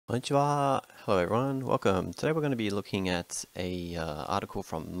Konnichiwa. Hello everyone, welcome. Today we're going to be looking at a article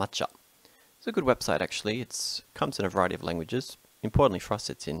from Matcha. It's a good website actually. It comes in a variety of languages. Importantly for us,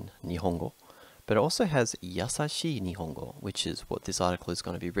 it's in Nihongo. But it also has Yasashi Nihongo, which is what this article is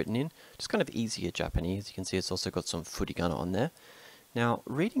going to be written in. Just kind of easier Japanese. You can see it's also got some furigana on there. Now,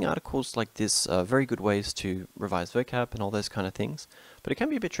 reading articles like this are very good ways to revise vocab and all those kind of things. But it can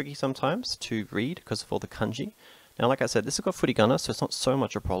be a bit tricky sometimes to read because of all the kanji. Now, like I said, this has got furigana, so it's not so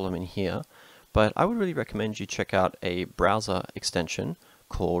much a problem in here, but I would really recommend you check out a browser extension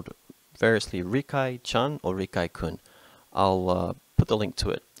called variously rikaichan or rikaikun. I'll put the link to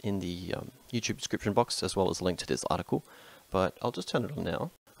it in the YouTube description box as well as a link to this article, but I'll just turn it on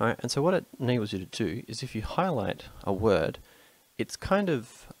now. Alright, and so what it enables you to do is if you highlight a word, it's kind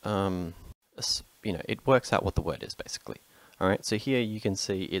of, it works out what the word is basically. Alright, so here you can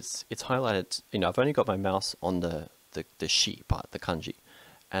see it's highlighted, I've only got my mouse on the shi part, the kanji,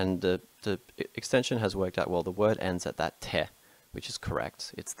 and the extension has worked out, well, the word ends at that te, which is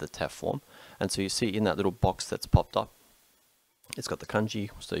correct, it's the te form, and so you see in that little box that's popped up, it's got the kanji,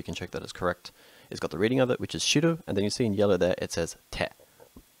 so you can check that it's correct, it's got the reading of it, which is shiru, and then you see in yellow there, it says te,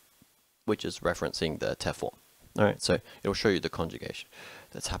 which is referencing the te form. Alright, so it'll show you the conjugation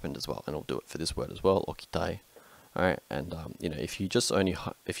that's happened as well, and it'll do it for this word as well, okitai. Alright, and if you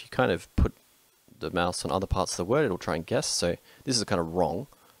kind of put the mouse on other parts of the word, it'll try and guess. So this is kind of wrong,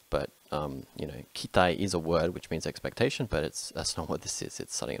 but kitai is a word which means expectation, but that's not what this is.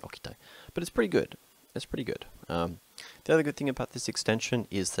 It's studying an okitai, but it's pretty good. It's pretty good. The other good thing about this extension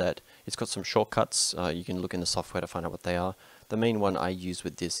is that it's got some shortcuts. You can look in the software to find out what they are. The main one I use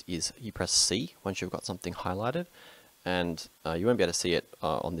with this is you press C once you've got something highlighted, and you won't be able to see it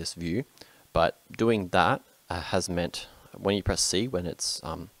on this view, but doing that has meant when you press C, when it's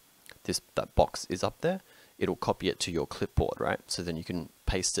that box is up there, it'll copy it to your clipboard, right? So then you can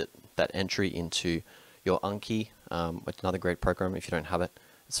paste that entry into your Anki, which is another great program. If you don't have it,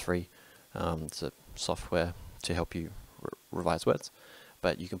 it's free. It's a software to help you revise words,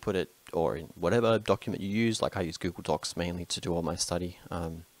 but you can put it or in whatever document you use. Like I use Google Docs mainly to do all my study.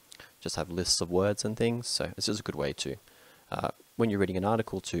 Just have lists of words and things. So this is a good way to when you're reading an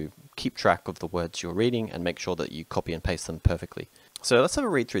article to keep track of the words you're reading and make sure that you copy and paste them perfectly. So let's have a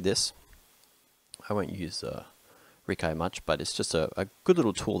read through this. I won't use Rikai much, but it's just a good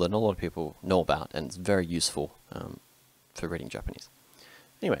little tool that not a lot of people know about, and it's very useful for reading Japanese.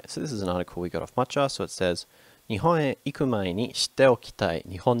 Anyway, so this is an article we got off Matcha, so it says, 日本へ行く前に知っておきたい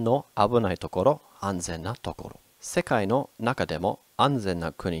日本の危ないところ、安全なところ。世界の中でも安全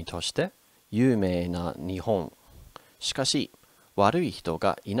な国として有名な日本。しかし、悪い人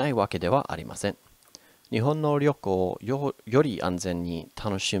がいないわけではありません。日本の旅行を より安全に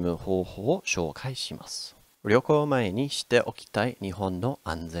楽しむ方法を紹介します。旅行前にしておきたい日本の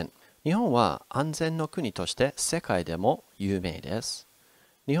安全。日本は安全の国として世界でも有名です。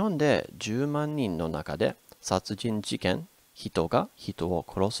日本で10万人の中で殺人事件、人が人を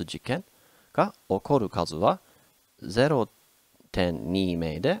殺す事件が起こる数は 0.2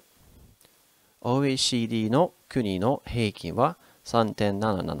 名で、OECD の国の平均は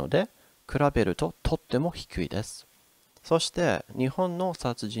 3.7 なので、比べるととっても低いです。そして日本の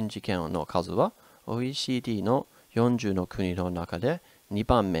殺人事件の数は OECD の40の国の中で2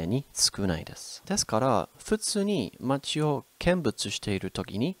番目に少ないです。ですから普通に街を見物していると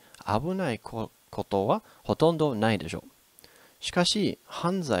きに危ないことはほとんどないでしょう。しかし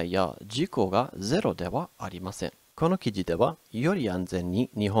犯罪や事故がゼロではありません。この記事ではより安全に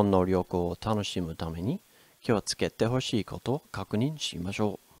日本の旅行を楽しむために気をつけてほしいことを確認しまし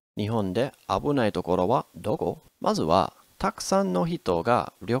ょう。日本で危ないところはどこ？まずはたくさんの人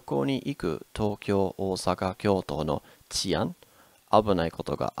が旅行に行く東京、大阪、京都の治安、危ないこ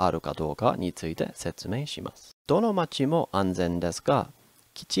とがあるかどうかについて説明します。どの町も安全ですが、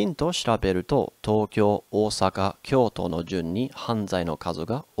きちんと調べると東京、大阪、京都の順に犯罪の数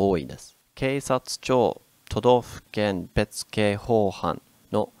が多いです。警察庁、都道府県別刑法犯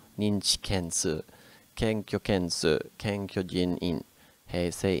の認知件数、検挙件数、検挙人員、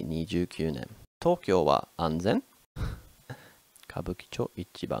平成29年。東京は安全歌舞伎町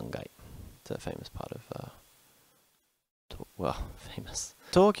一番街。It's a famous part of, famous.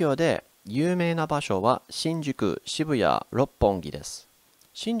 東京で有名な場所は新宿、渋谷、六本木です。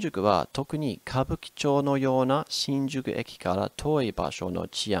新宿は特に歌舞伎町のような新宿駅から遠い場所の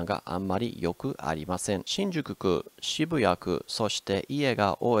治安があんまり良くありません。新宿区、渋谷区、そして家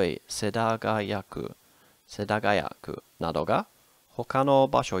が多い世田谷区などが他の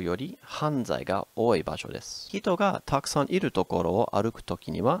場所より犯罪が多い場所です。人がたくさんいるところを歩くと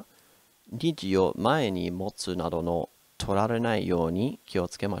きには、虹を前に持つなどの取られないように気を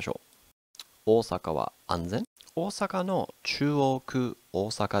つけましょう。大阪は安全。大阪の中央区大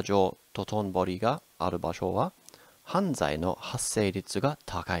阪城道頓堀がある場所は犯罪の発生率が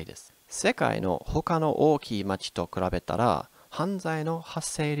高いです。世界の他の大きい町と比べたら犯罪の発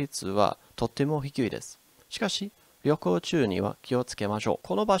生率はとっても低いです。しかし旅行中には気をつけましょう。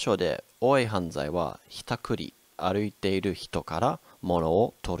この場所で多い犯罪はひったくり、歩いている人から物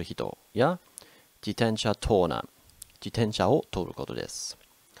を取る人や自転車盗難、自転車を取ることです。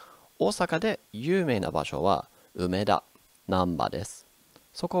大阪で有名な場所は梅田、難波です。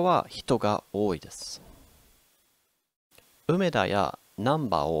そこは人が多いです。梅田や難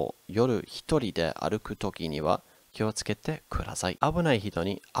波を夜一人で歩くときには気をつけてください。危ない人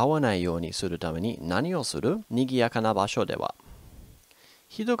に会わないようにするために何をする？賑やかな場所では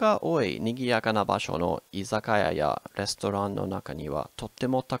人が多い賑やかな場所の居酒屋やレストランの中にはとって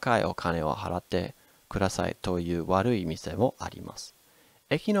も高いお金を払ってくださいという悪い店もあります。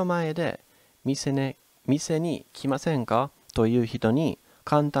駅の前で店に来ませんかという人に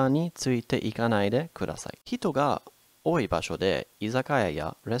簡単についていかないでください。人が多い場所で居酒屋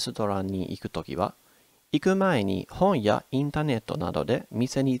やレストランに行くときは行く前に本やインターネットなどで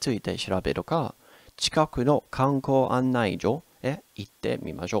店について調べるか近くの観光案内所へ行って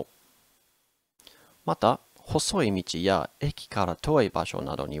みましょう。また、細い道や駅から遠い場所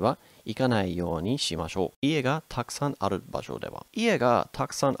などには行かないようにしましょう。家がたくさんある場所で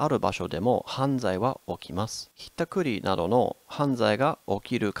も犯罪は起きます。ひったくりなどの犯罪が起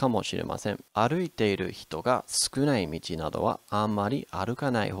きるかもしれません。歩いている人が少ない道などはあんまり歩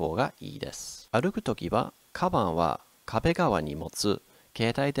かない方がいいです。歩くときは、カバンは壁側に持つ。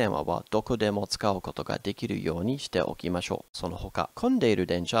携帯電話はどこでも使うことができるようにしておきましょう。その他、混んでいる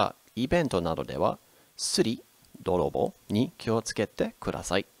電車、イベントなどでは、スリ、泥棒に気をつけてくだ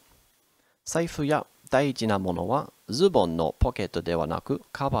さい。財布や大事なものはズボンのポケットではなく、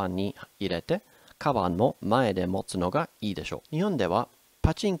カバンに入れて、カバンの前で持つのがいいでしょう。日本では、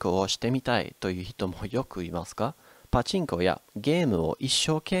パチンコをしてみたいという人もよくいますが、パチンコやゲームを一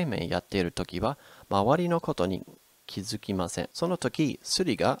生懸命やっているときは、周りのことに気づきません。その時、ス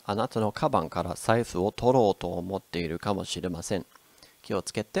リがあなたのカバンから財布を取ろうと思っているかもしれません。気を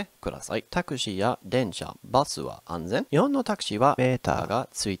つけてください。タクシーや電車、バスは安全。日本のタクシーはメーターが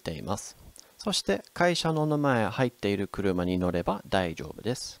ついています。そして会社の名前入っている車に乗れば大丈夫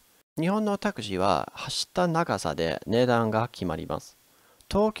です。日本のタクシーは走った長さで値段が決まります。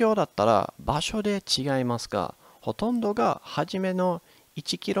東京だったら場所で違いますが、ほとんどが初めの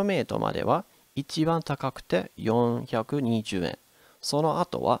 1km までは一番高くて420円。その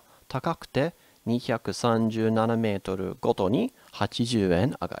後は高くて237メートルごとに80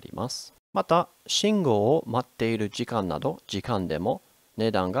円上がります。また、信号を待っている時間など時間でも値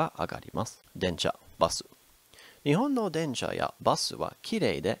段が上がります。電車、バス。日本の電車やバスはき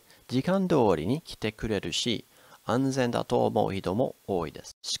れいで時間通りに来てくれるし、安全だと思う人も多いで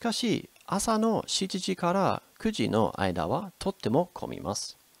す。しかし、朝の7時から9時の間はとっても混みま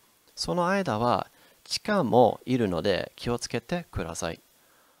す。その間は時間もいるので気をつけてください。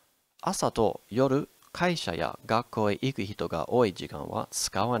朝と夜、会社や学校へ行く人が多い時間は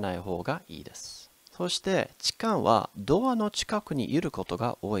使わない方がいいです。そして時間はドアの近くにいること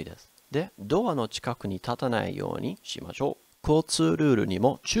が多いです。で、ドアの近くに立たないようにしましょう。交通ルールに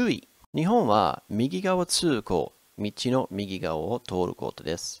も注意。日本は右側通行、道の右側を通ること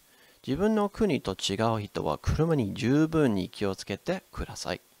です。自分の国と違う人は車に十分に気をつけてくだ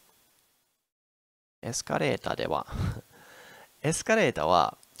さい。エスカレーター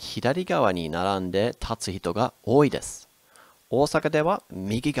は左側に並んで立つ人が多いです。大阪では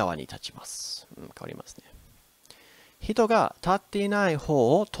右側に立ちます。変わりますね。人が立っていない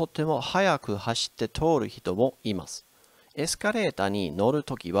方をとても速く走って通る人もいます。エスカレーターに乗る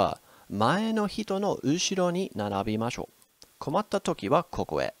ときは前の人の後ろに並びましょう。困ったときはこ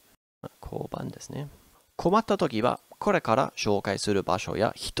こへ。交番ですね。困ったときはこれから紹介する場所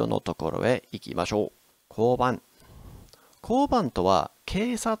や人のところへ行きましょう。交番。交番とは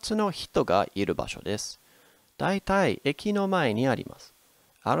警察の人がいる場所です。だいたい駅の前にあります。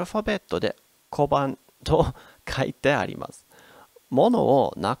アルファベットで交番と書いてあります。物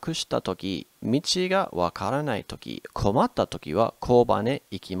をなくしたとき、道がわからないとき、困ったときは交番へ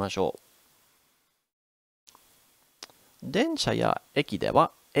行きましょう。電車や駅では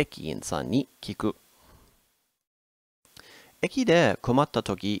駅員さんに聞く。駅で困った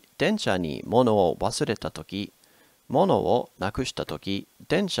とき、電車に物を忘れたとき、物をなくしたとき、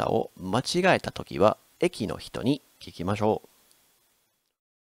電車を間違えたときは、駅の人に聞きましょう。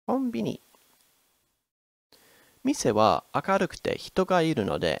コンビニ。店は明るくて人がいる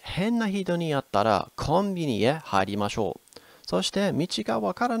ので、変な人に会ったらコンビニへ入りましょう。そして道が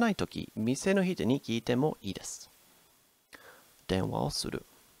わからないとき、店の人に聞いてもいいです。電話をする。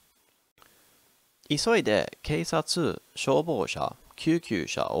急いで警察、消防車、救急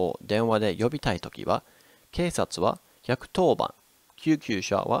車を電話で呼びたいときは、警察は110番、救急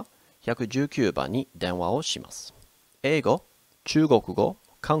車は119番に電話をします。英語、中国語、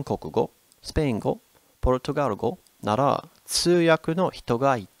韓国語、スペイン語、ポルトガル語なら通訳の人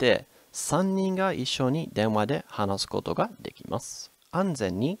がいて3人が一緒に電話で話すことができます。安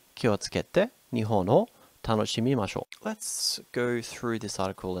全に気をつけて日本を楽しみましょう。Let's go through this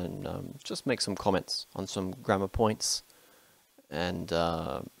article and just make some comments on some grammar points. And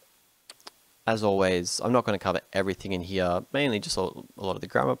as always, I'm not going to cover everything in here, mainly just a lot of the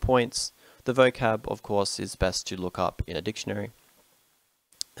grammar points. The vocab, of course, is best to look up in a dictionary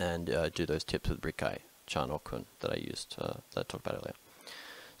and do those tips with rikaichan or kun that I used, that I talked about earlier.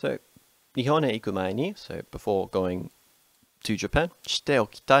 So, 日本へ行く前に, so before going to Japan, してお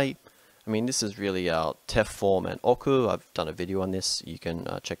きたい. I mean, this is really our tef form and oku. I've done a video on this. You can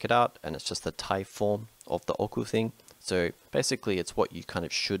check it out, and it's just the Thai form of the oku thing. So basically, it's what you kind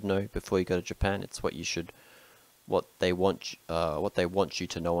of should know before you go to Japan. It's what you should, what they want you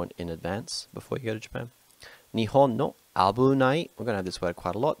to know in advance before you go to Japan. Nihon no abunai. We're going to have this word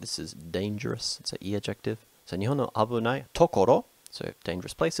quite a lot. This is dangerous. It's an e adjective. So Nihon no abunai tokoro. So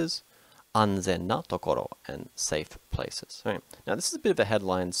dangerous places. Anzen na tokoro, and safe places. All right. Now this is a bit of a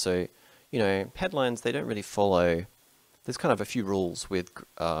headline. So you know, headlines, they don't really follow. There's kind of a few rules with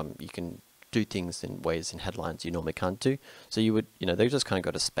you can do things in ways in headlines you normally can't do. So you would, you know, they just kind of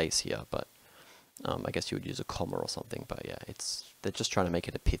got a space here, but I guess you would use a comma or something. But yeah, they're just trying to make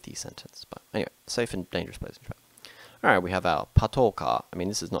it a pithy sentence. But anyway, safe and dangerous place. All right, we have our patrol car. I mean,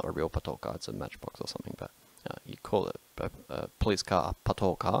 this is not a real patrol car; it's a matchbox or something. But you call it a police car, a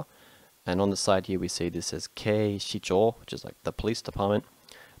patrol car. And on the side here, we see this says Kei Shicho, which is like the police department.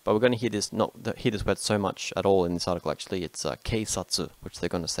 But we're going to hear this hear this word so much at all in this article. Actually, it's keisatsu, which they're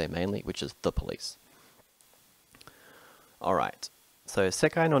going to say mainly, which is the police. All right. So 世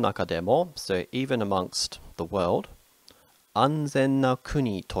界の中でも, so even amongst the world, 安全な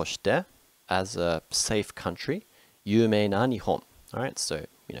国として, as a safe country, 有名な日本. All right. So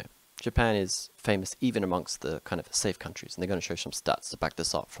you know, Japan is famous even amongst the kind of safe countries, and they're going to show some stats to back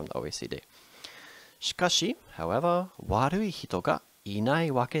this up from the OECD. しかし, however, 悪い人がいない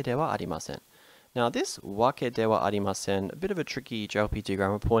わけではありません. Now this わけではありません, a bit of a tricky JLPT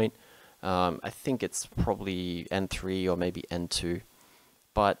grammar point. I think it's probably N3 or maybe N2.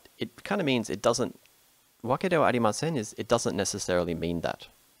 But it kind of means it doesn't, わけではありません is it doesn't necessarily mean that.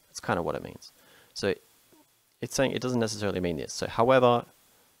 That's kind of what it means. So it's saying it doesn't necessarily mean this. So however,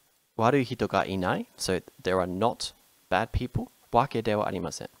 悪い人がいない, so there are not bad people. わけではあり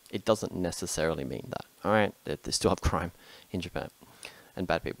ません. It doesn't necessarily mean that. Alright, they still have crime in Japan. And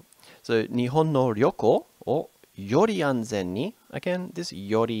bad people. So, 日本の旅行をより安全に, again, this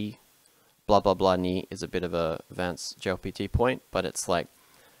より blah blah blah ni is a bit of a advanced JLPT point, but it's like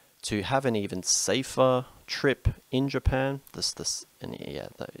to have an even safer trip in Japan. And yeah,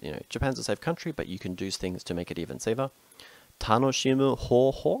 you know, Japan's a safe country, but you can do things to make it even safer. 楽しむ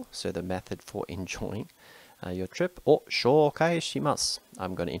方法, so the method for enjoying your trip, を紹介します.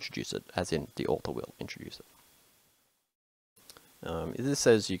 I'm going to introduce it, as in the author will introduce it. This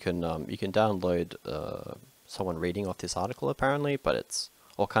says you can download someone reading off this article apparently, but it's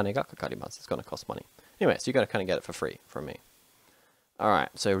お金がかかります. It's going to cost money. Anyway, so you got to kind of get it for free from me.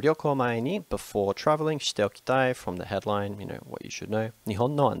 Alright, so 旅行前に before traveling しておきたい from the headline, you know, what you should know. 日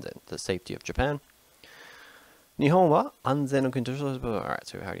本の安全 the safety of Japan. 日本は安全の国として Alright,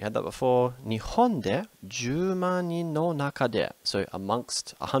 so we already had that before. 日本で10万人の中で so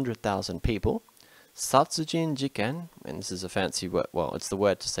amongst 100,000 people 殺人事件, and this is a fancy word, well, it's the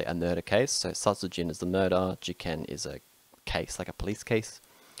word to say a murder case. So 殺人 is the murder, 事件 is a case, like a police case.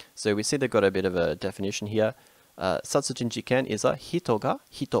 So we see they've got a bit of a definition here. 殺人事件 is a 人が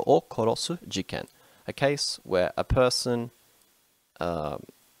人を殺す事件. A case where a person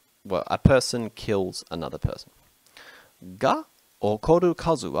kills another person. が起こる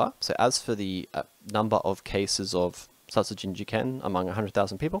数は, so as for the number of cases of 殺人事件 among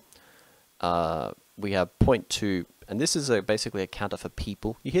 100,000 people, we have 0.2, and this is basically a counter for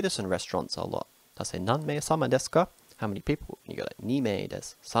people. You hear this in restaurants a lot. They'll say, 何名様ですか? How many people? You go like, 2名で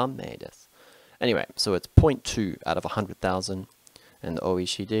す, 3名です. Anyway, so it's 0.2 out of 100,000, and the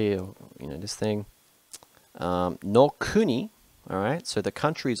OECD, or, you know, this thing. No kuni, alright, so the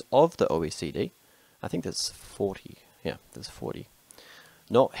countries of the OECD, I think there's 40, yeah, there's 40.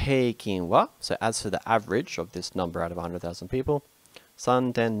 no heikin wa, so as for the average of this number out of 100,000 people,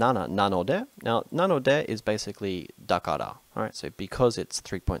 3.7 nanode. Now, nanode is basically dakara, alright, so because it's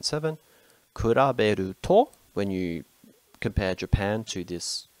 3.7, kuraberu to, when you compare Japan to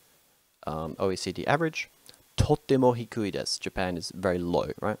this OECD average, totemo hikui desu. Japan is very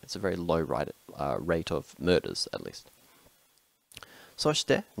low, right? It's a very low rate of murders, at least. そし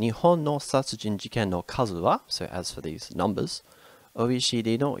て、日本の殺人事件の数は, so as for these numbers,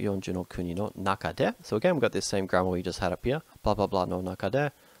 OECD の40の国の中で, so again, we've got this same grammar we just had up here, blah blah blahの中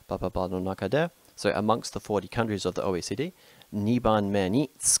で, blah blah blahの中で, so amongst the 40 countries of the OECD, 2番目に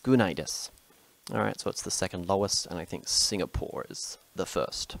少ないです. Alright, so it's the second lowest, and I think Singapore is the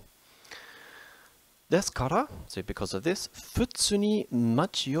first. ですから, so because of this, 普通に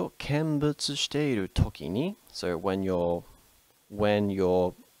街を見物しているときに, so when you're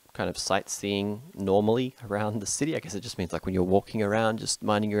kind of sightseeing normally around the city, I guess it just means like when you're walking around, just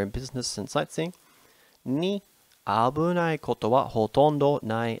minding your own business and sightseeing, に危ないことはほとんど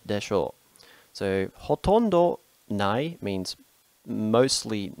ないでしょう. So ほとんどない means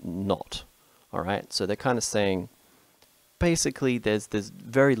mostly not. Alright, so they're kind of saying basically there's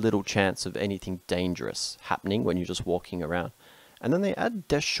very little chance of anything dangerous happening when you're just walking around. And then they add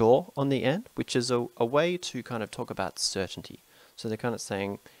desho on the end, which is a way to kind of talk about certainty. So they're kind of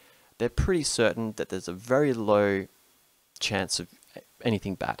saying they're pretty certain that there's a very low chance of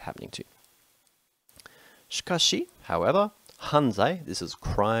anything bad happening to you. Shikashi, however, hanzai, this is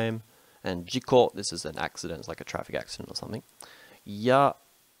crime, and jiko, this is an accident, it's like a traffic accident or something. Ya,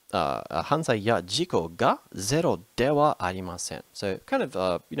 hanzai ya jiko ga zero de wa arimasen. So kind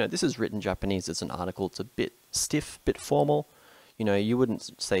of, this is written Japanese as an article. It's a bit stiff, bit formal. You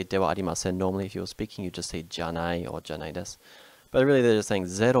wouldn't say de wa arimasen normally if you were speaking. You just say janai or janai desu. But really they're just saying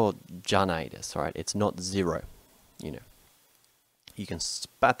zero janai desu, right? It's not zero,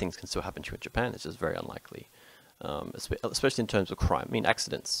 bad things can still happen to you in Japan. It's just very unlikely, especially in terms of crime. I mean,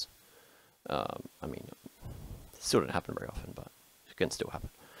 accidents, still don't happen very often, but it can still happen.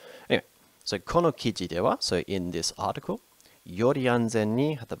 Anyway, so kono kiji dewa, so in this article, yori anzen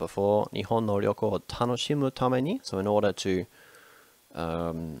ni, had that before, nihon no ryoko o tanoshimu tame ni, so in order to,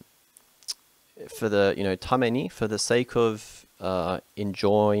 for the, tame ni, for the sake of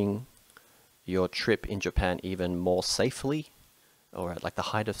enjoying your trip in Japan even more safely, or at like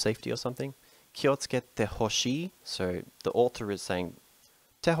the height of safety or something, kiotsukete hoshii, so the author is saying,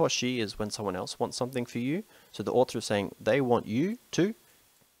 te hoshii is when someone else wants something for you, so the author is saying they want you to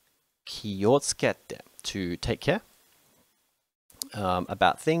kiotsukete, to take care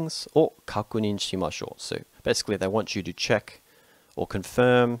about things, or kakunin shimashou, so basically they want you to check or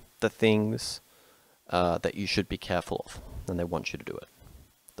confirm the things that you should be careful of, and they want you to do it.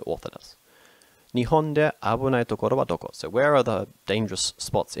 The author does. Nihon de abunai tokoro wa doko? So where are the dangerous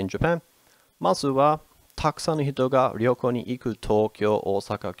spots in Japan? Mazu wa takusan no hito ga ryoko ni iku Tokyo,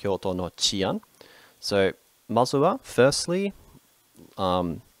 Osaka, Kyoto no chian. So mazu wa, firstly,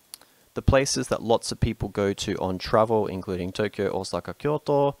 the places that lots of people go to on travel, including Tokyo, Osaka,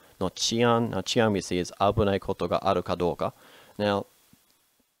 Kyoto no chian. Now chian we see is abunai koto ga aru ka douka. Now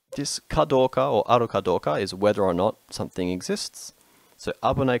this kadoka or aru kadoka is whether or not something exists. So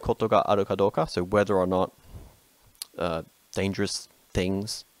abunai koto ga aru kadoka, so whether or not dangerous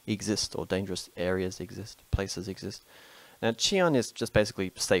things exist or dangerous areas exist, places exist. Now chian is just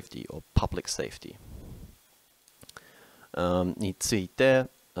basically safety or public safety. Ni tsuite,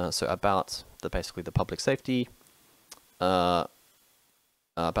 so about basically the public safety. About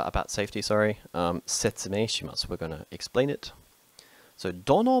safety, sorry. Setsumei shimasu. We're going to explain it. So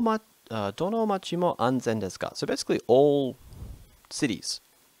dono machi mo anzen desu ka? So basically all cities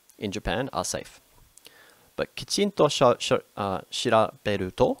in Japan are safe. But kichinto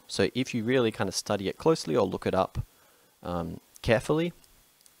shiraberu to, so if you really kind of study it closely or look it up carefully,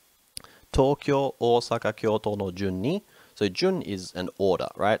 Tokyo, Osaka, Kyoto no jun ni, so jun is an order,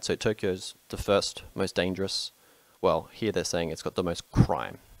 right? So Tokyo's the first most dangerous, well, here they're saying it's got the most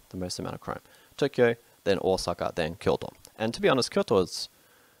crime, the most amount of crime. Tokyo, then Osaka, then Kyoto. And to be honest, Kyoto is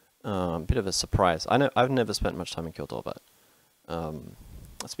a bit of a surprise. I've never spent much time in Kyoto, but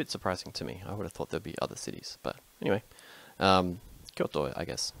it's a bit surprising to me. I would have thought there'd be other cities, but anyway, Kyoto, I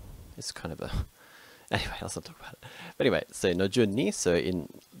guess, is kind of a... Anyway, let's not talk about it. But anyway, so no jun ni, so in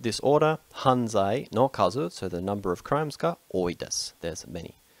this order, hanzai no kazu, so the number of crimes ga oi desu. There's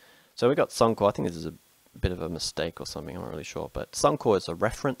many. So we got sanko. I think this is a bit of a mistake or something. I'm not really sure, but sanko is a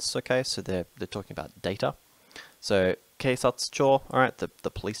reference. Okay, so they're talking about data. So keisatsucho, all right,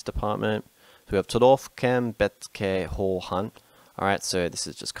 the police department. We have Todorfuken Betsuke Hohan. Alright, so this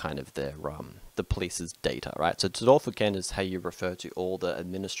is just kind of their the police's data, right? So Todorfuken is how you refer to all the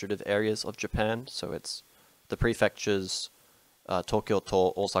administrative areas of Japan. So it's the prefectures,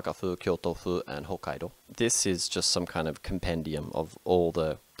 Tokyo-to, Osaka-fu, Kyoto-fu, and Hokkaido. This is just some kind of compendium of all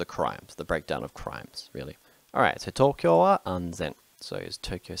the crimes, the breakdown of crimes, really. Alright, so Tokyo wa anzen. So is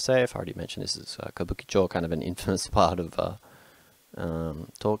Tokyo safe? I already mentioned this is Kabukicho, kind of an infamous part of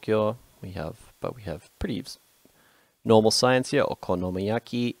Tokyo. We have pretty normal signs here.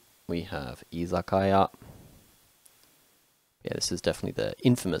 Okonomiyaki. We have izakaya. Yeah, this is definitely the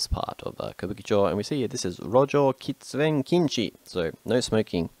infamous part of Kabukicho. And we see here, this is Rojo Kitsuen Kinchi. So no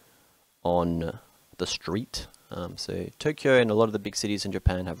smoking on the street. So Tokyo and a lot of the big cities in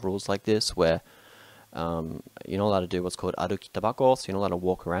Japan have rules like this where you're not allowed to do what's called aruki tabako, so you're not allowed to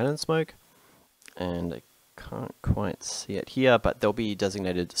walk around and smoke. And I can't quite see it here, but there'll be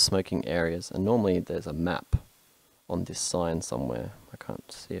designated smoking areas. And normally there's a map on this sign somewhere. I can't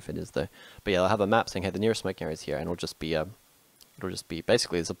see if it is though. But yeah, I'll have a map saying, hey, the nearest smoking area is here, and it'll just be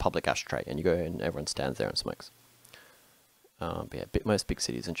basically it's a public ashtray, and you go and everyone stands there and smokes. But yeah, most big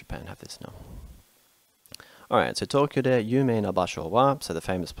cities in Japan have this now. Alright, so Tokyo de yumei na basho wa, so the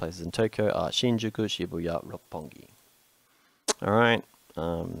famous places in Tokyo are Shinjuku, Shibuya, Roppongi. Alright,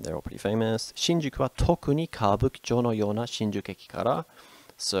 they're all pretty famous. Shinjuku wa toku ni kabukicho no yona Shinjuku eki kara.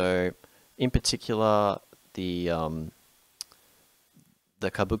 So, in particular, the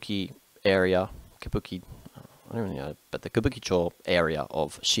Kabuki area, I don't really know, but the Kabukicho area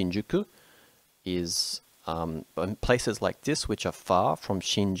of Shinjuku is places like this which are far from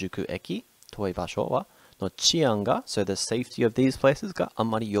Shinjuku eki, toi basho wa, no chian ga, so the safety of these places ga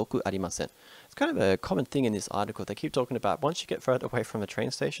ammari yoku arimasen. It's kind of a common thing in this article. They keep talking about once you get further away from the train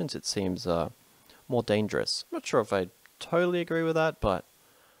stations, it seems more dangerous. I'm not sure if I totally agree with that, but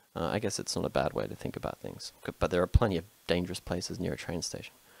I guess it's not a bad way to think about things. But there are plenty of dangerous places near a train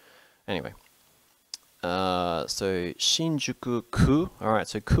station. Anyway. So Shinjuku-ku. Alright,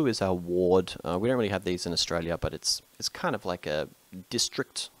 so ku is our ward. We don't really have these in Australia, but it's kind of like a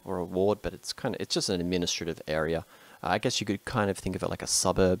district or a ward, but it's just an administrative area. I guess you could kind of think of it like a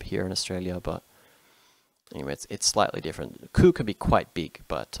suburb here in Australia, but anyway, it's slightly different. Ku can be quite big,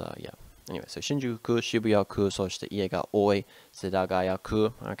 but yeah. Anyway, so Shinjuku-ku, Shibuya-ku, そして家が多い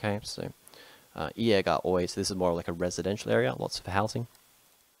Setagaya-ku. Okay, so 家が多い, so this is more like a residential area, lots of housing.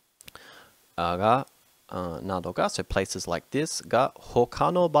 Nadoga, so places like this, ga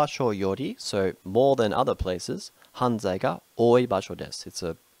hokano basho yori, so more than other places, hanzai ga oi basho desu. It's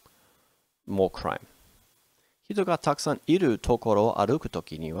a more crime. Hito ga takusan iru tokoro o aruku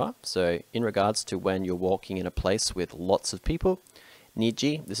toki ni wa, so in regards to when you're walking in a place with lots of people,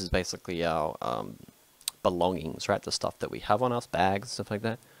 niji, this is basically our belongings, right? The stuff that we have on us, bags, stuff like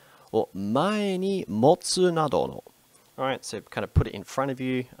that. Or mae ni motsu nado no. Alright, so kind of put it in front of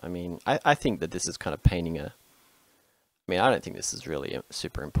you. I mean, I think that this is kind of painting a... I mean, I don't think this is really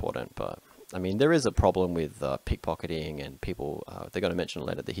super important, but... I mean, there is a problem with pickpocketing and people... they're going to mention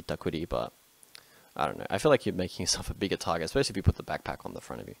later the hitakuri, but... I don't know. I feel like you're making yourself a bigger target, especially if you put the backpack on the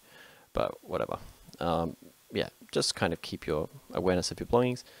front of you. But whatever. Yeah, just kind of keep your awareness of your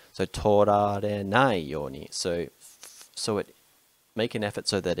belongings. So, torarenai yoni. So it... Make an effort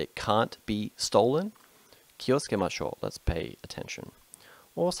so that it can't be stolen. Kioskemashou, let's pay attention.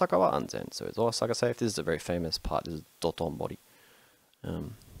 Osaka wa anzen, so is Osaka safe? This is a very famous part, this is Dotonbori.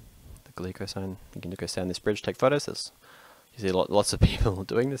 The Glico sign, you can go down this bridge, take photos. You see lots of people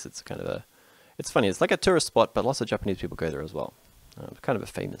doing this. It's kind of it's funny, it's like a tourist spot, but lots of Japanese people go there as well. Kind of a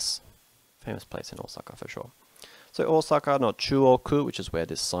famous place in Osaka for sure. So Osaka no Chuoku, which is where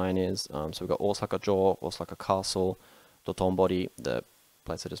this sign is. So we've got Osaka-jo, Osaka Castle, Dotonbori, the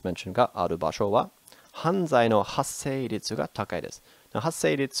place I just mentioned, ga aru basho wa hanzai no hassei ritsu ga takai desu. Now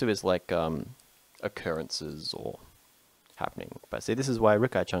hassei ritsu is like occurrences or happening. But see, this is why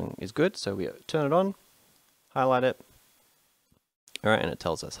rikaichan is good. So we turn it on, highlight it. Alright, and it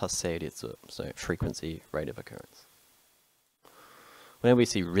tells us hassei ritsu, so frequency, rate of occurrence. Whenever we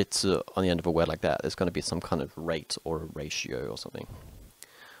see ritsu on the end of a word like that, there's going to be some kind of rate or a ratio or something.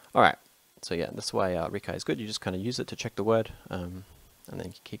 Alright, so yeah, that's why rikai is good. You just kind of use it to check the word, and then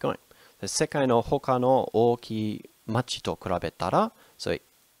you keep going. So, sekai no hoka no ookii machi to kurabetara, so,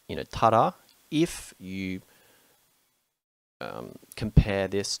 you know, tara, if you compare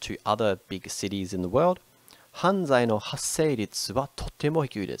this to other big cities in the world, hanzai no hassei ritsu wa totemo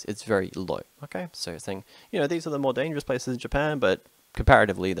hikui desu. It's very low. Okay, so saying, you know, these are the more dangerous places in Japan, but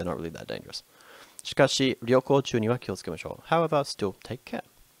comparatively, they're not really that dangerous. Shikashi, ryoko chu ni wa kiotsukemashou. However, still take care.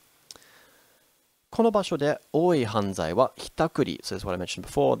 この場所で多い犯罪はひったくり。So this is what I mentioned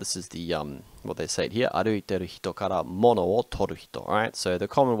before. This is the what they say here. 歩いてる人から物を取る人. Alright, so the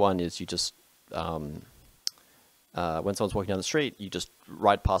common one is you just when someone's walking down the street, you just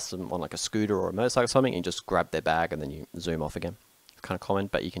ride past them on like a scooter or a motorcycle or something, and you just grab their bag and then you zoom off again. It's kind of common,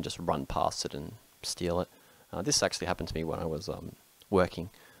 but you can just run past it and steal it. This actually happened to me when I was working.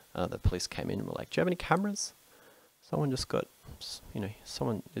 The police came in and were like, "Do you have any cameras?" Someone just got,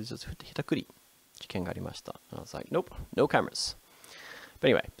 someone is just hitakuri. 事件がありました. And I was like, nope, no cameras. But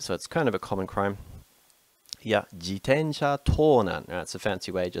anyway, so it's kind of a common crime. Yeah, 自転車盗難. It's a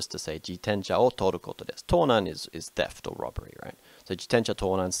fancy way just to say 自転車を取ることです. 盗難 is theft or robbery, right? So 自転車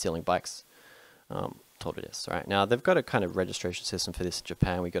盗難, stealing bikes. 取るです. Right? Now, they've got a kind of registration system for this in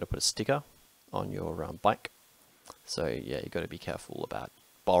Japan. We've got to put a sticker on your bike. So, yeah, you've got to be careful about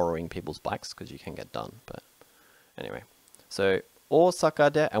borrowing people's bikes because you can get done. But anyway, so 大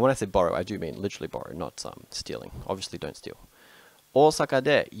阪で, and when I say borrow, I do mean literally borrow, not stealing. Obviously, don't steal. 大阪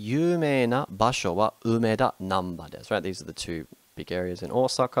で有名な場所は梅田難波です. Right? These are the two big areas in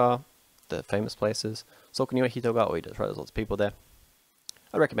Osaka, the famous places. そこには人が多いです. Right? There's lots of people there.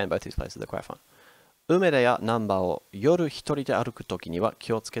 I recommend both these places. They're quite fun. 梅田や難波を夜一人で歩くときには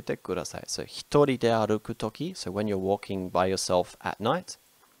気をつけてください. So 一人で歩くとき, so when you're walking by yourself at night,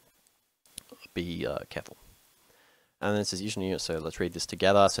 be careful. And this is usually, so let's read this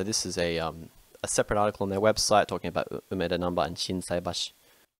together. So this is a separate article on their website talking about Umeda Namba and Shinsaibashi.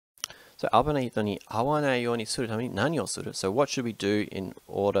 So 危ない人に会わないようにするために何をする? So what should we do in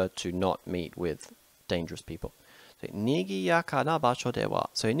order to not meet with dangerous people? So にぎやかな場所で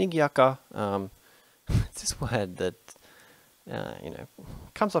は. So にぎやか, it's this word that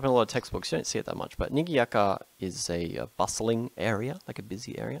comes up in a lot of textbooks. You don't see it that much, but にぎやか is a bustling area, like a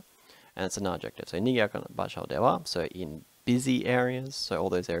busy area. And it's an adjective. So にぎやかな場所では, so in busy areas, so all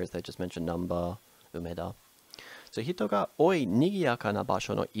those areas they just mentioned, Namba, Umeda. So 人が多いにぎやかな場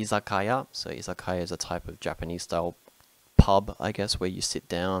所の居酒屋. So 居酒屋 is a type of Japanese style pub, I guess, where you sit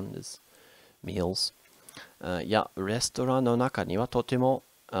down, there's meals. やレストランの中にはとても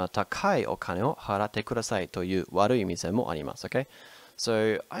高いお金を払ってくださいという悪い店もあります. Okay?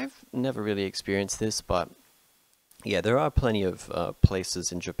 So I've never really experienced this, but yeah, there are plenty of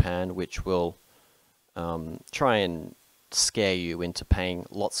places in Japan which will try and scare you into paying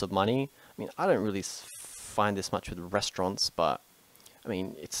lots of money. I mean, I don't really find this much with restaurants, but I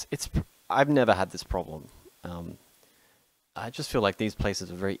mean, I've never had this problem. I just feel like these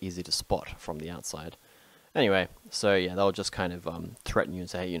places are very easy to spot from the outside. Anyway, so yeah, they'll just kind of threaten you and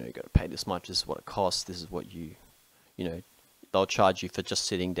say, hey, you got to pay this much, this is what it costs, this is what they'll charge you for just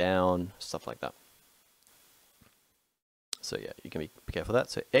sitting down, stuff like that. So yeah, you can be careful of that.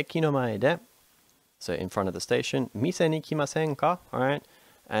 So 駅の前で, so in front of the station, 店に来ませんか? Alright.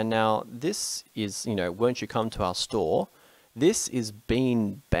 And now this is, won't you come to our store? This is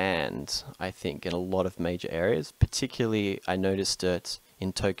being banned, I think, in a lot of major areas. Particularly, I noticed it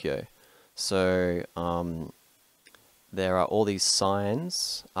in Tokyo. So there are all these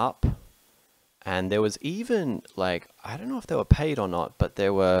signs up. And there was even, like, I don't know if they were paid or not, but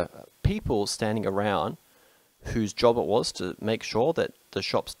there were people standing around whose job it was to make sure that the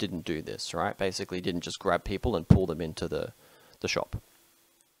shops didn't do this, right? Basically didn't just grab people and pull them into the shop.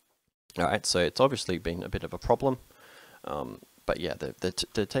 Alright, so it's obviously been a bit of a problem. But yeah,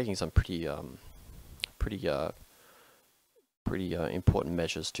 they're taking some pretty important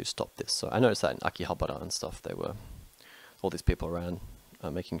measures to stop this. So I noticed that in Akihabara and stuff, there were all these people around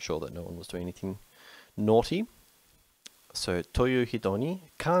making sure that no one was doing anything naughty. So, という人に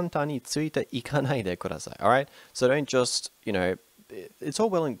簡単についていかないでください. Alright? So don't just, it's all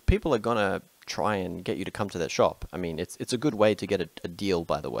well and people are gonna try and get you to come to their shop. I mean, it's a good way to get a deal,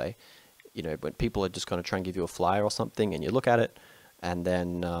 by the way. When people are just gonna try and give you a flyer or something and you look at it, and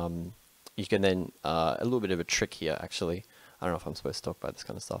then you can then, a little bit of a trick here, actually. I don't know if I'm supposed to talk about this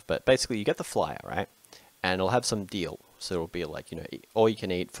kind of stuff, but basically you get the flyer, right? And it'll have some deal. So it'll be like, all you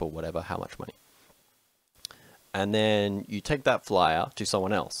can eat for whatever, how much money. And then you take that flyer to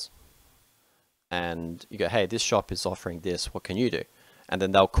someone else. And you go, hey, this shop is offering this, what can you do? And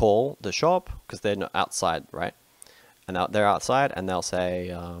then they'll call the shop, because they're not outside, right? And they're outside, and they'll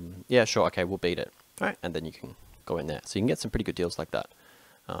say, yeah, sure, okay, we'll beat it. Right? And then you can go in there. So you can get some pretty good deals like that.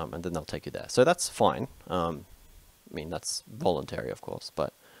 And then they'll take you there. So that's fine. I mean, that's voluntary, of course.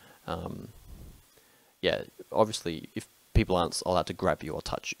 But, yeah, obviously, if people aren't allowed to grab you or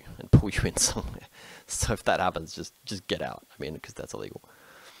touch you and pull you in somewhere. So if that happens, just get out. I mean, because that's illegal.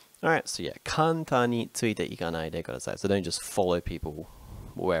 Alright, so yeah, 簡単についていかないでください. So don't just follow people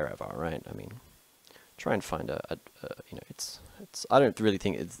wherever, right? I mean, try and find you know, it's I don't really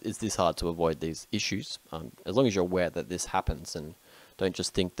think it's this hard to avoid these issues, as long as you're aware that this happens, and don't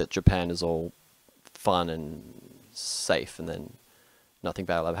just think that Japan is all fun and safe and then nothing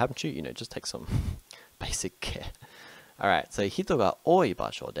bad will ever happen to you. You know, just take some basic care. Alright, so 人が多い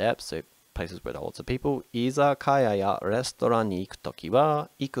場所で so places where there are lots of people 居酒屋やレストランに行くときは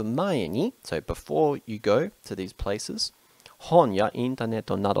行く前に so before you go to these places 本やインターネッ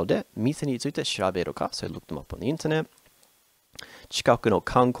トなどで店について調べるか so look them up on the internet 近くの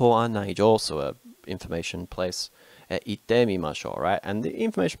観光案内所 so a information place 行ってみましょう right and the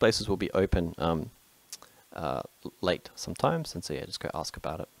information places will be open late sometimes and so yeah just go ask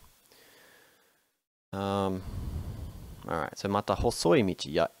about it Alright, so また細い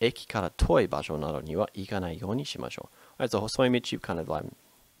道や駅から遠い場所などには行かないようにしましょう Alright, so 細い道 kind of like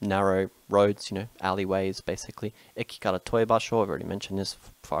narrow roads, you know, alleyways basically 駅から遠い場所 I've already mentioned this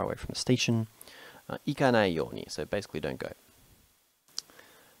far away from the station 行かないように so basically don't go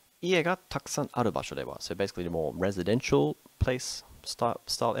家がたくさんある場所では so basically the more residential place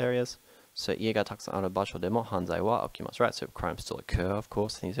style areas so 家がたくさんある場所でも犯罪は起きます right so crimes still occur of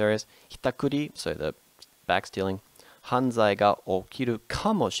course in these areas ひったくり so the bag stealing 犯罪が起きる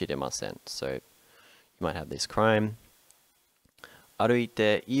かもしれません so you might have this crime 歩い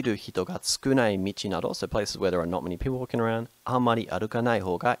ている人が少ない道など so places where there are not many people walking around あんまり歩かない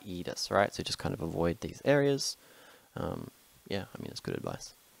方がいいです right so just kind of avoid these areas yeah I mean it's good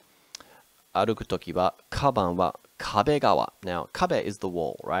advice 歩くときはカバンは壁側 now 壁 is the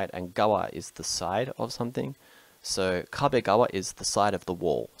wall right and 側 is the side of something so 壁側 is the side of the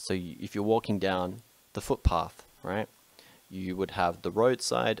wall so if you're walking down the footpath right you would have the road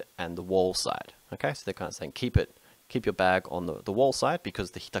side and the wall side okay so they're kind of saying keep your bag on the wall side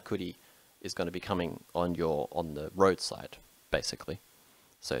because the hitakuri is going to be coming on the road side basically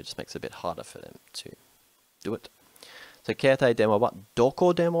so it just makes it a bit harder for them to do it so 携帯電話はど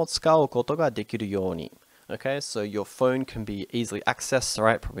こでも使うことができるように okay so your phone can be easily accessed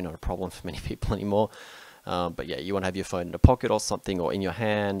right probably not a problem for many people anymore but yeah you want to have your phone in a pocket or something or in your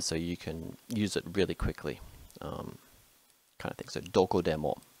hand so you can use it really quickly kind of thing so どこで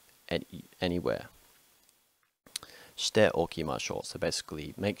も anywhere しておきましょう so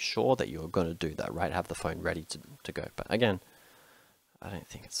basically make sure that you're going to do that right have the phone ready to go but again I don't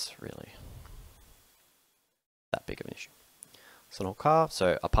think it's really that big of an issue その他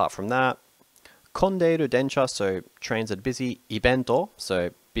so apart from that 混んでいる電車 so trains are busy イベント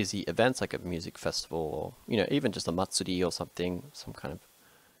so busy events like a music festival or you know even just a matsuri or something some kind of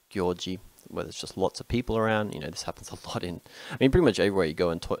gyoji where there's just lots of people around you know this happens a lot in I mean pretty much everywhere you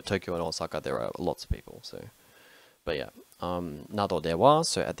go in Tokyo and Osaka there are lots of people so but yeah などでは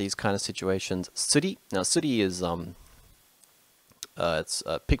so at these kind of situations suri now suri is it's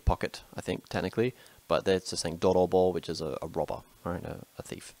a pickpocket I think technically but they're just saying dorobo which is a robber right a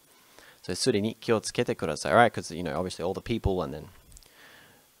thief so suri ni kiyo tsukete kudasai right because you know obviously all the people and then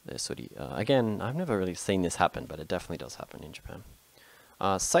there's suri again I've never really seen this happen but it definitely does happen in Japan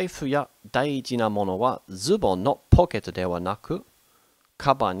財布や大事なものはズボンのポケットではなく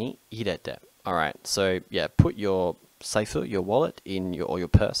カバンに入れて alright so yeah put your saifu your wallet in or your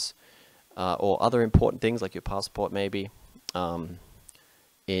purse or other important things like your passport maybe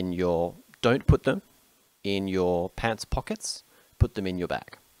in your don't put them in your pants pockets put them in your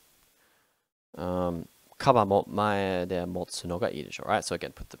bag カバンも前で持つのがいいでしょ right so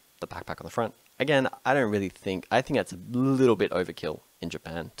again put the backpack on the front again I don't really think I think that's a little bit overkill in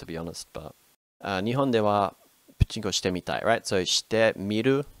Japan to be honest but 日本ではパチンコしてみたい right so してみ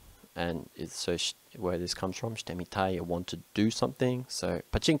る and so where this comes from してみたい you want to do something so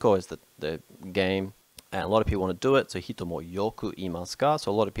pachinko is the game and a lot of people want to do it so 人もよくいますか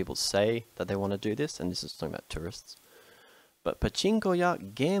so a lot of people say that they want to do this and this is talking about tourists but pachinko ya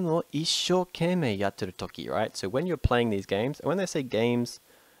gameを一生懸命やってる時 right so when you're playing these games and when they say games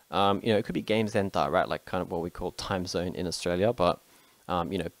you know it could be game center right like kind of what we call time zone in Australia but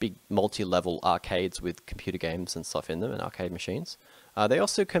you know big multi-level arcades with computer games and stuff in them and arcade machines they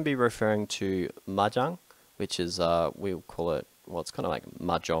also can be referring to mahjong which is we'll call it well it's kind of like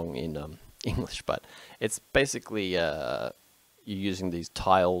mahjong in English but it's basically you're using these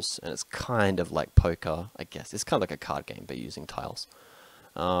tiles and it's kind of like poker I guess it's kind of like a card game but using tiles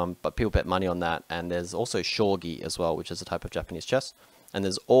but people bet money on that and there's also shogi as well which is a type of Japanese chess and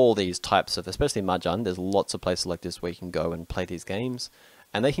there's all these types of especially mahjong there's lots of places like this where you can go and play these games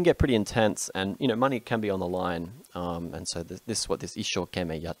and they can get pretty intense and you know money can be on the line and so this is what this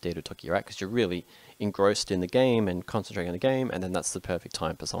ishokeme yatteru toki right because you're really engrossed in the game and concentrating on the game and then that's the perfect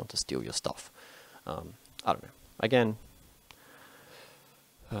time for someone to steal your stuff I don't know again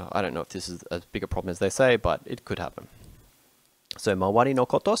I don't know if this is as big a problem as they say, but it could happen. So, mawari no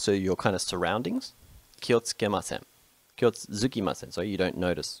koto, so your kind of surroundings. Kiotsukemasen. Kiyotsukimasen, so you don't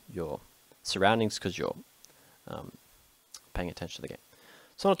notice your surroundings because you're paying attention to the game.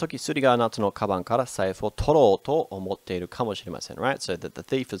 その時、スリがあなたのカバンから財布を取ろうと思っているかもしれません。Right? So that the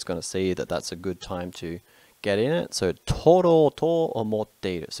thief is going to see that that's a good time to get in it. So 取ろうと思っ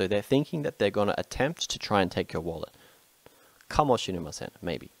ている. So they're thinking that they're going to attempt to try and take your wallet. かもしれません.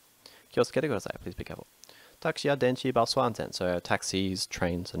 Maybe. 気をつけてください. Please be careful. タクシーや電子バスは安全. So taxis,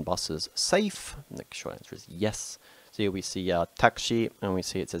 trains and buses safe. And the short answer is yes. So here we see taxi and we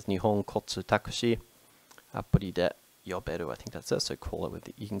see it says 日本交通タクシー。アプリで呼べる, I think that's it. So call it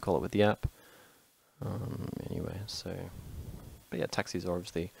with you can call it with the app. Anyway, so but yeah, taxis are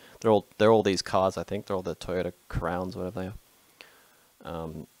obviously they're all these cars. I think they're all the Toyota Crowns, whatever they are.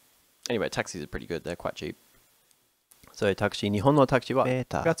 Anyway, taxis are pretty good. They're quite cheap. So taxi, 日本のタクシーはメー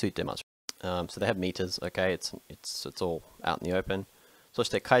ターがついてます. So they have meters. Okay, it's all out in the open. そし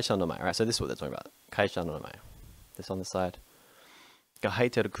て会社の名前. Right, so this is what they're talking about. 会社の名前. This on the side. が入っ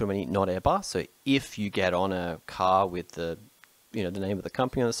ている車に乗れば, so if you get on a car with the the name of the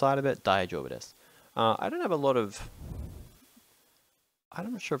company on the side of it, 大丈夫です. I don't have a lot of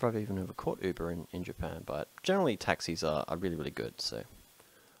I'm not sure if I've even ever caught Uber in Japan, but generally taxis are really, really good, so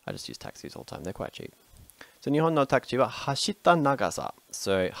I just use taxis all the time. They're quite cheap. So 日本のタクシーは走った長さ.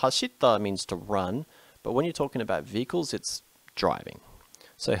 So 走った means to run, but when you're talking about vehicles, it's driving.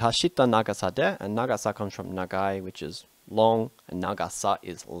 So 走った長さで, and 長さ comes from nagai, which is long, and nagasa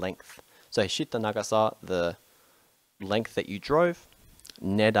is length. So 走った長さ, the length that you drove,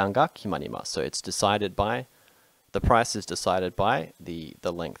 値段が決まります. So it's decided by, the price is decided by the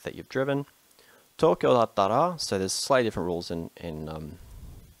length that you've driven. 東京だったら, so there's slightly different rules in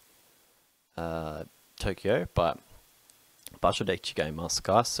Tokyo, but 場所で違います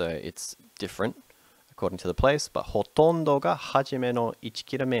か? So it's different according to the place, but ほとんどが初めの1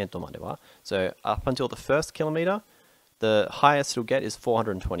 kilometer までは. So up until the first kilometer, the highest you'll get is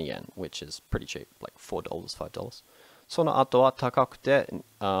 420 yen, which is pretty cheap, like $4, $5. その後は高くて、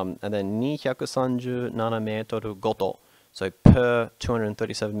and then 237メートルごと, so per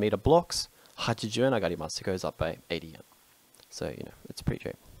 237 meter blocks, 80円上がります. It goes up by 80 yen. So, it's pretty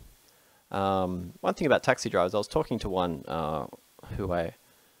cheap. One thing about taxi drivers, I was talking to one who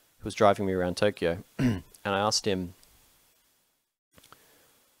was driving me around Tokyo, and I asked him,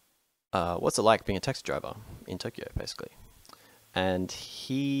 what's it like being a taxi driver in Tokyo, basically? And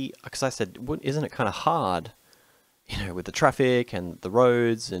because I said, isn't it kind of hard, with the traffic and the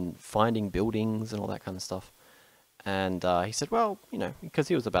roads and finding buildings and all that kind of stuff? And he said, well, because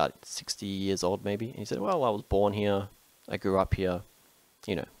he was about 60 years old maybe, and he said, well, I was born here, I grew up here,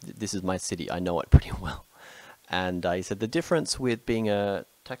 this is my city, I know it pretty well. And he said the difference with being a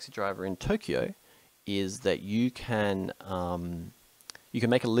taxi driver in Tokyo is that you can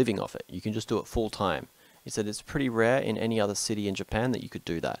make a living off it. You can just do it full time. He said it's pretty rare in any other city in Japan that you could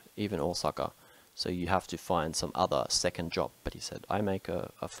do that, even Osaka. So you have to find some other second job. But he said, I make a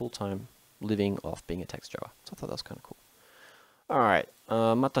full-time living off being a taxi driver. So I thought that was kind of cool. Alright,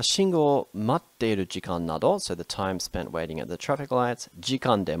 また信号待っている時間など, so the time spent waiting at the traffic lights, 時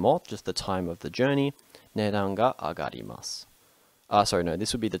間でも, just the time of the journey, 値段が上がります. Sorry, no,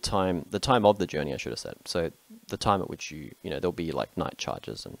 this would be the time of the journey, I should have said. So the time at which there'll be like night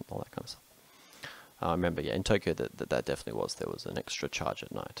charges and all that kind of stuff. I remember, yeah, in Tokyo that definitely was, there was an extra charge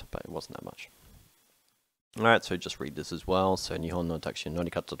at night, but it wasn't that much. Alright, so just read this as well. So 日本のタクシーの乗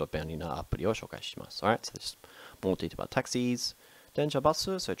り方と便利なアプリを紹介します. Alright, so there's more detail about taxis. 電車バ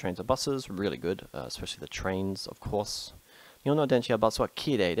ス, so trains and buses, really good, especially the trains, of course. 日本の電車バスは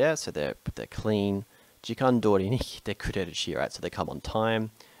綺麗で, so they're clean. 時間通りに来てくれるし, right, so they come on time,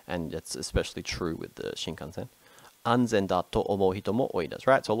 and it's especially true with the Shinkansen. 安全だと思う人も多いです,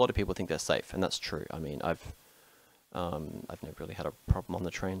 right, so a lot of people think they're safe, and that's true. I mean, I've never really had a problem on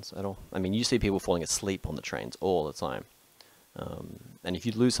the trains at all. I mean, you see people falling asleep on the trains all the time. And if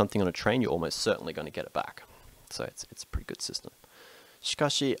you lose something on a train, you're almost certainly going to get it back. So it's a pretty good system. し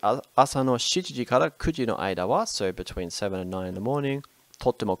かし、朝の7時から9時の間は, so between 7 and 9 in the morning, と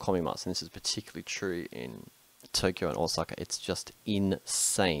っても混みます. And this is particularly true in Tokyo and Osaka. It's just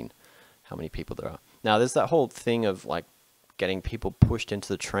insane how many people there are. Now, there's that whole thing of like getting people pushed into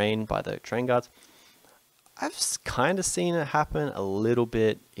the train by the train guards. I've kind of seen it happen a little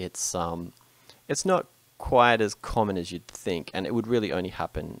bit. It's not quite as common as you'd think, and it would really only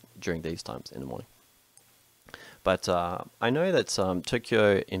happen during these times in the morning. But I know that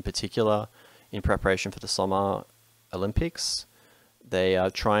Tokyo in particular, in preparation for the Summer Olympics, they are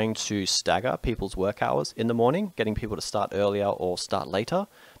trying to stagger people's work hours in the morning, getting people to start earlier or start later,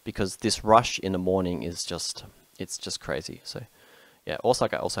 because this rush in the morning is just, it's just crazy. So yeah,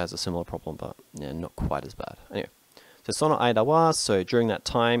 Osaka also has a similar problem, but yeah, not quite as bad. Anyway, so sono aida wa, so during that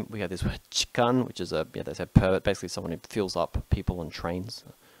time, we have this word chikan, which is a, yeah, they say pervert, basically someone who fills up people on trains,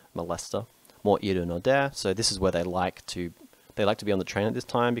 molester. Mo iru no de, so this is where they like to be on the train at this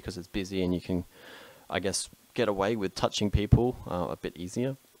time because it's busy and you can, I guess, get away with touching people a bit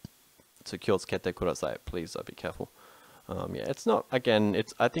easier. So kyotsukete kudasai, please be careful. Yeah, it's not, again,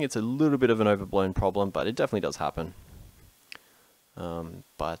 I think it's a little bit of an overblown problem, but it definitely does happen.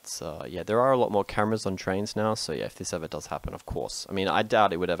 Yeah, there are a lot more cameras on trains now, so yeah, if this ever does happen, of course. I mean, I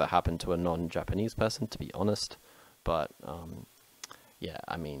doubt it would ever happen to a non-Japanese person, to be honest, but yeah,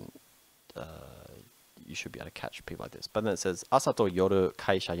 I mean, you should be able to catch people like this. But then it says, asa to yoru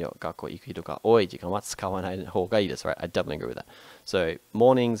kaisha yo gakko iku hito ga oi jikan wa tsukawanai hou ga ii desu, right? I definitely agree with that. So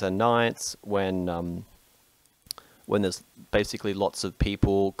mornings and nights when there's basically lots of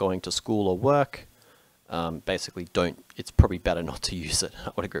people going to school or work, basically it's probably better not to use it.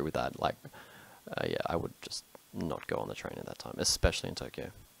 I would agree with that. Like, yeah, I would just not go on the train at that time, especially in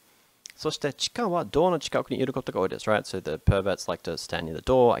Tokyo. そして痴漢はドアの近くにいることが多いです, right? So the perverts like to stand near the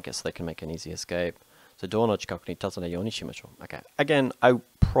door. I guess they can make an easy escape. So ドアの近くに立たないようにしましょう. Okay. Again, I mean,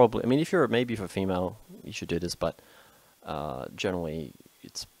 maybe if you're female, you should do this, but generally,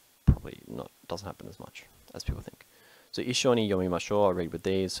 it's probably doesn't happen as much as people think. So 一緒に読みましょう. I'll read with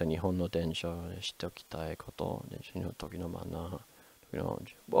these. So 日本の電車でしておきたいこと、電車の時のマナー、時の、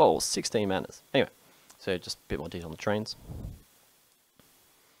whoa, 16 manners. Anyway, so just a bit more detail on the trains.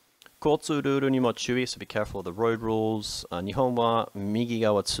 交通ルールにも注意, so be careful of the road rules. 日本は右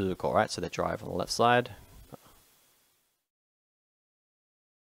側通行, right? So they drive on the left side.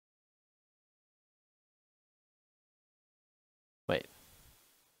 Wait.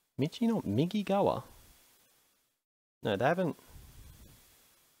 道の右側? No, they haven't.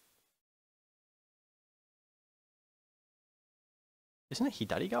 Isn't it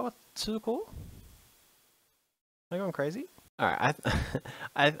左側通行? Am I going crazy? Alright,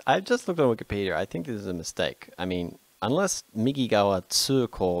 I've just looked on Wikipedia. I think this is a mistake. I mean, unless migigawa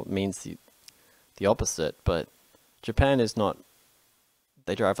tsuko means the opposite, but Japan is not,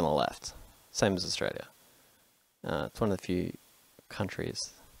 they drive on the left. Same as Australia. It's one of the few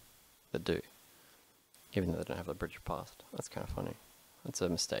countries that do, even though they don't have the British past. That's kind of funny. That's a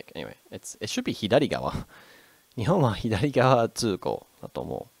mistake. Anyway, it should be hidarigawa. 日本は左側通行だと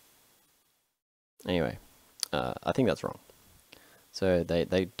思う. Anyway, I think that's wrong. So they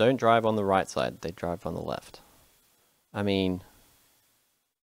don't drive on the right side, they drive on the left. I mean,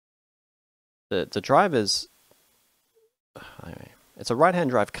 the drivers, anyway, it's a right-hand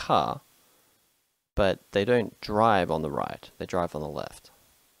drive car, but they don't drive on the right, they drive on the left.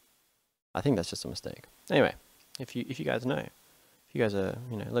 I think that's just a mistake. Anyway, if you guys know, if you guys are,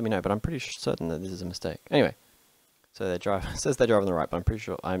 let me know, but I'm pretty certain that this is a mistake. Anyway, so they drive, it says they drive on the right, but I'm pretty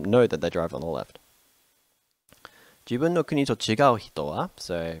sure, I know that they drive on the left. 自分の国と違う人は,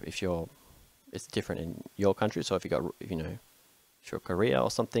 so if it's different in your country, so if you're Korea or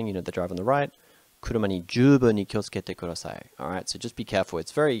something, they drive on the right, 車に十分に気をつけてください. Alright, so just be careful.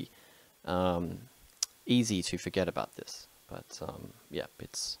 It's very easy to forget about this, but yeah,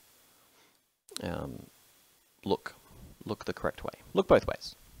 it's look the correct way. Look both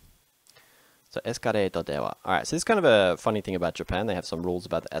ways. So escalator では, alright, so this is kind of a funny thing about Japan. They have some rules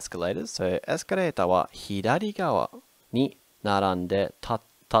about the escalators. So escalator は左側に並んで立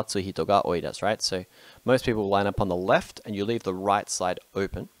つ人が多いです, right? So most people line up on the left and you leave the right side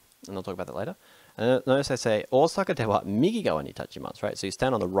open. And I'll talk about that later. And notice I say 大阪では右側に立ちます, right? So you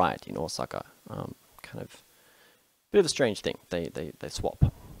stand on the right in Osaka. Kind of bit of a strange thing. They swap.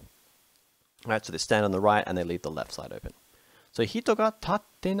 Alright, so they stand on the right and they leave the left side open. So 人が立っ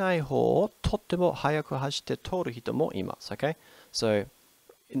てない方をとっても速く走って通る人もいます. Okay? So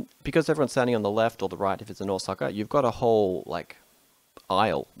because everyone's standing on the left or the right if it's in Osaka, you've got a whole like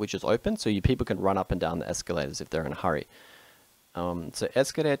aisle which is open, so people can run up and down the escalators if they're in a hurry. So エ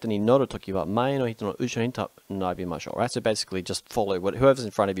スカレーターに乗るときは前の人の後ろに並びましょう. Right? So basically just follow whoever's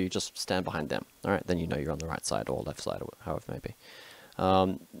in front of you, just stand behind them. Alright, then you know you're on the right side or left side or however it may be.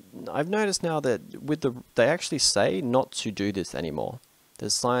 I've noticed now that they actually say not to do this anymore.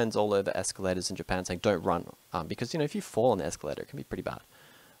 There's signs all over escalators in Japan saying don't run, because if you fall on the escalator, it can be pretty bad,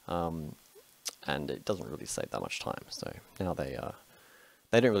 and it doesn't really save that much time. So now they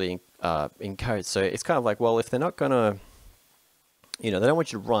don't really encourage. So it's kind of like, well, if they're not gonna, they don't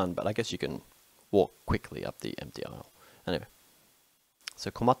want you to run, but I guess you can walk quickly up the empty aisle. Anyway, so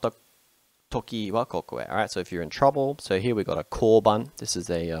困った toki wa kokoe. Alright, so if you're in trouble, so here we got a korban. This is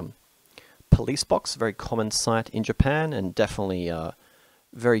a police box, very common sight in Japan, and definitely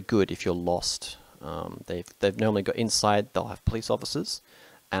very good if you're lost. They've normally got inside, they'll have police officers,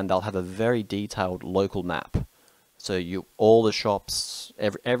 and they'll have a very detailed local map. So all the shops,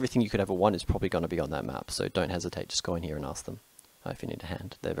 everything you could ever want is probably going to be on that map. So don't hesitate, just go in here and ask them if you need a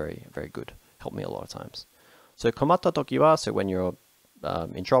hand. They're very, very good. Help me a lot of times. So komatta toki wa, so when you're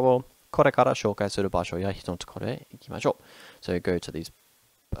in trouble, kore kara shoukai suru basho ya hito no tokoro e ikimashou. So go to these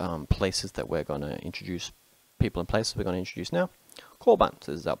places that we're going to introduce, people and places we're going to introduce now. Korban,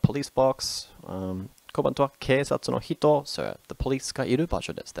 so this is our police box. Korban to wa keisatsu no hito, so the police ga iru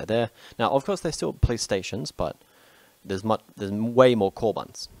basho desu. They're there. Now, of course, they're still police stations, but there's way more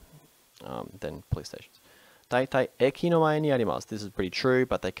korbans than police stations. Daitai eki no mae ni arimasu. This is pretty true,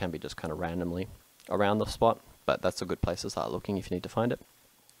 but they can be just kind of randomly around the spot. But that's a good place to start looking if you need to find it.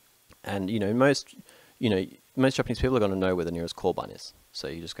 And most Japanese people are going to know where the nearest korban is. So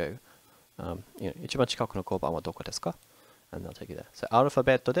you just go, ichiban chikaku no korban wa doko desu ka? And they'll take you there. So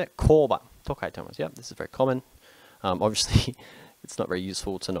alphabet de korban to kaite. Yep, this is very common. Obviously, it's not very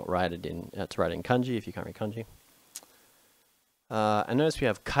useful to not write it in kanji if you can't read kanji. And notice we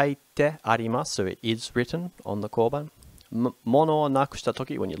have kaite arimasu, so it is written on the korban. Mono o nakushita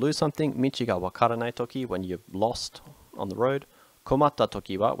toki, when you lose something. Michi ga wakaranai toki, when you're lost on the road. Komatta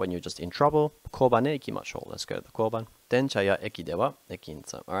toki wa, when you're just in trouble. Korban e ikimashou, let's go to the korban. Dencha ya eki de wa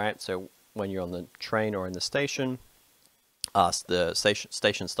ekinsa. Alright, so when you're on the train or in the station, ask the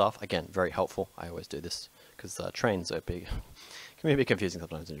station staff. Again, very helpful. I always do this because trains are big. Can be a bit confusing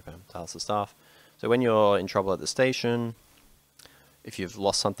sometimes in Japan. To ask the staff. So when you're in trouble at the station, if you've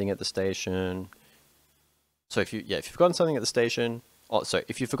lost something at the station, so if you've forgotten something at the station,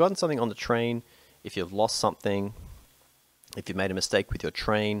 if you've forgotten something on the train, if you've lost something, if you've made a mistake with your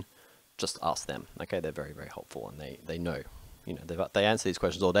train, just ask them. Okay, they're very, very helpful, and they know. They answer these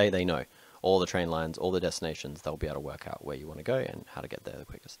questions all day. They know all the train lines, all the destinations. They'll be able to work out where you want to go and how to get there the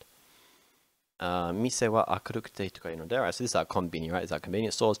quickest. Mise wa akarukute toka ino de. So this is our konbini, right? This is our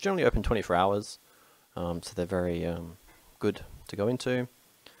convenience stores. Generally open 24 hours, so they're very good to go into.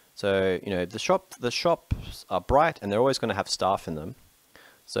 So the shops are bright, and they're always going to have staff in them.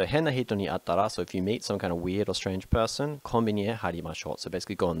 So henna hito ni attara, so if you meet some kind of weird or strange person, konbini e harimashou. So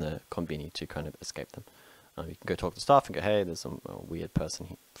basically go on the konbini to kind of escape them. You can go talk to staff and go, hey, there's some weird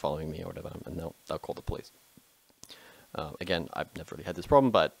person following me or whatever, and they'll call the police. Again, I've never really had this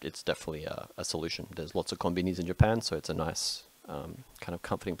problem, but it's definitely a solution. There's lots of konbinis in Japan, so it's a nice kind of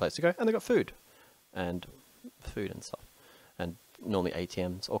comforting place to go. And they've got food and stuff. And normally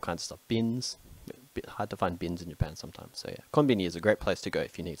ATMs, all kinds of stuff. Bins. A bit hard to find bins in Japan sometimes. So yeah, konbini is a great place to go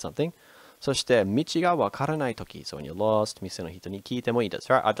if you need something. So michi ga wakaranai toki. So when you're lost, mise no hito ni kiite mo ii desu.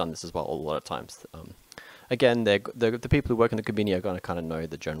 Right? I've done this as well a lot of times. Again, the people who work in the konbini are going to kind of know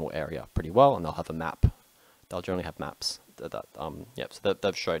the general area pretty well, and they'll have a map. They'll generally have maps. So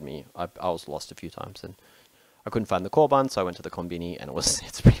they've showed me. I was lost a few times, and I couldn't find the korban, so I went to the konbini, and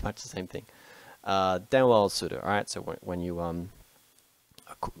it's pretty much the same thing. Denwa o suru. Alright, so when you are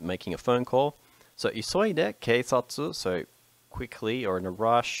making a phone call, so isoide keisatsu, so quickly or in a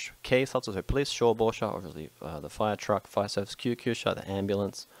rush. Keisatsu, so police, shoubosha, obviously the fire truck, fire service, kyukyusha, the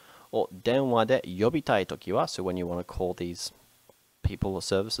ambulance. Or denwa de yobitai toki wa, so when you want to call these people or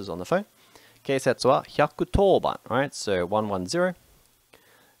services on the phone. Keisatsu wa 110, right? So 110.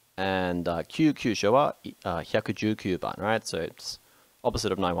 And kyukyusha wa 119, right? So it's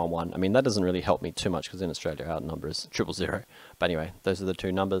opposite of 911. I mean, that doesn't really help me too much because in Australia our number is 000. But anyway, those are the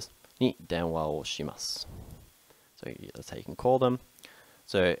two numbers. Ni denwa o shimasu. So that's how you can call them.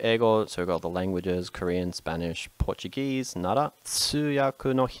 So eigo, so we've got the languages, Korean, Spanish, Portuguese, nara,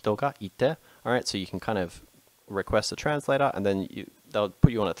 tsuyaku no hito ga ite. Alright, so you can kind of request a translator, and then they'll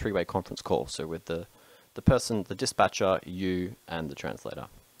put you on a three-way conference call. So with the person, the dispatcher, you, and the translator.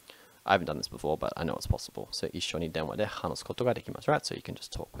 I haven't done this before, but I know it's possible. So ishoni denwa de hanasu koto ga dekimasu, right? So you can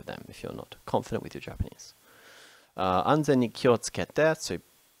just talk with them if you're not confident with your Japanese. Anzen ni kyo tsukete, so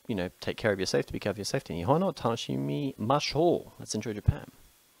take care of your safety, be careful of your safety. Nihon o tanashimimashou. Let's enjoy Japan.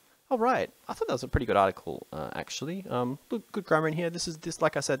 All right, I thought that was a pretty good article, actually. Good grammar in here. This,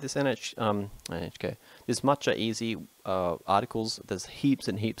 like I said, this NHK, this Matcha Easy articles. There's heaps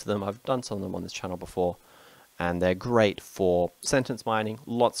and heaps of them. I've done some of them on this channel before, and they're great for sentence mining.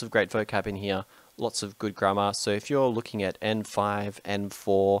 Lots of great vocab in here. Lots of good grammar. So if you're looking at N5,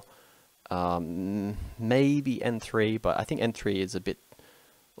 N4, maybe N3, but I think N3 is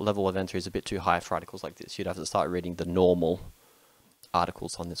level of entry is a bit too high for articles like this. You'd have to start reading the normal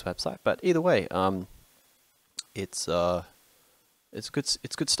articles on this website. But either way, it's it's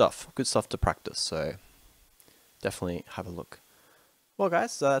good stuff. Good stuff to practice. So definitely have a look. Well,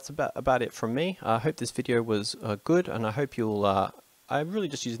 guys, that's about it from me. I hope this video was good, and I hope you'll. I'm really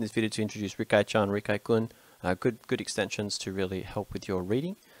just using this video to introduce rikaichan, rikaikun, good extensions to really help with your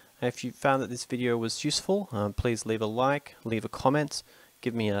reading. If you found that this video was useful, please leave a like, leave a comment,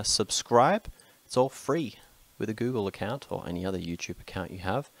 give me a subscribe. It's all free with a Google account or any other YouTube account you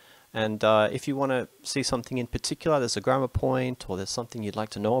have. And if you want to see something in particular, there's a grammar point, or there's something you'd like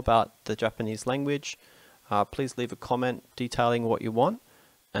to know about the Japanese language, please leave a comment detailing what you want,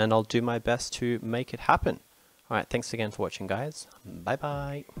 and I'll do my best to make it happen. Alright, thanks again for watching, guys. Bye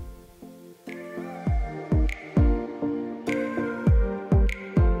bye.